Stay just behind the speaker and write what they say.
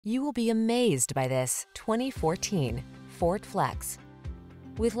You will be amazed by this 2014 Ford Flex.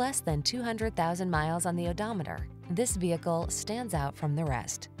 With less than 200,000 miles on the odometer, this vehicle stands out from the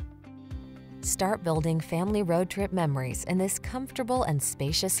rest. Start building family road trip memories in this comfortable and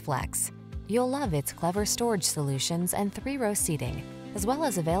spacious Flex. You'll love its clever storage solutions and 3-row seating, as well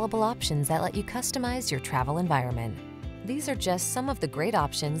as available options that let you customize your travel environment. These are just some of the great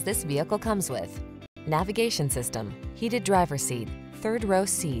options this vehicle comes with: navigation system, heated driver's seat, 3rd-row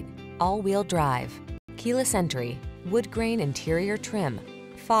seat, all-wheel drive, keyless entry, wood grain interior trim,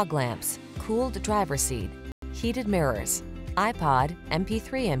 fog lamps, cooled driver's seat, heated mirrors, iPod,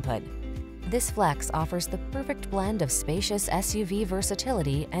 MP3 input. This Flex offers the perfect blend of spacious SUV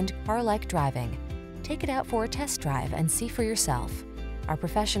versatility and car-like driving. Take it out for a test drive and see for yourself. Our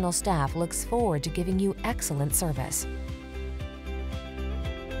professional staff looks forward to giving you excellent service.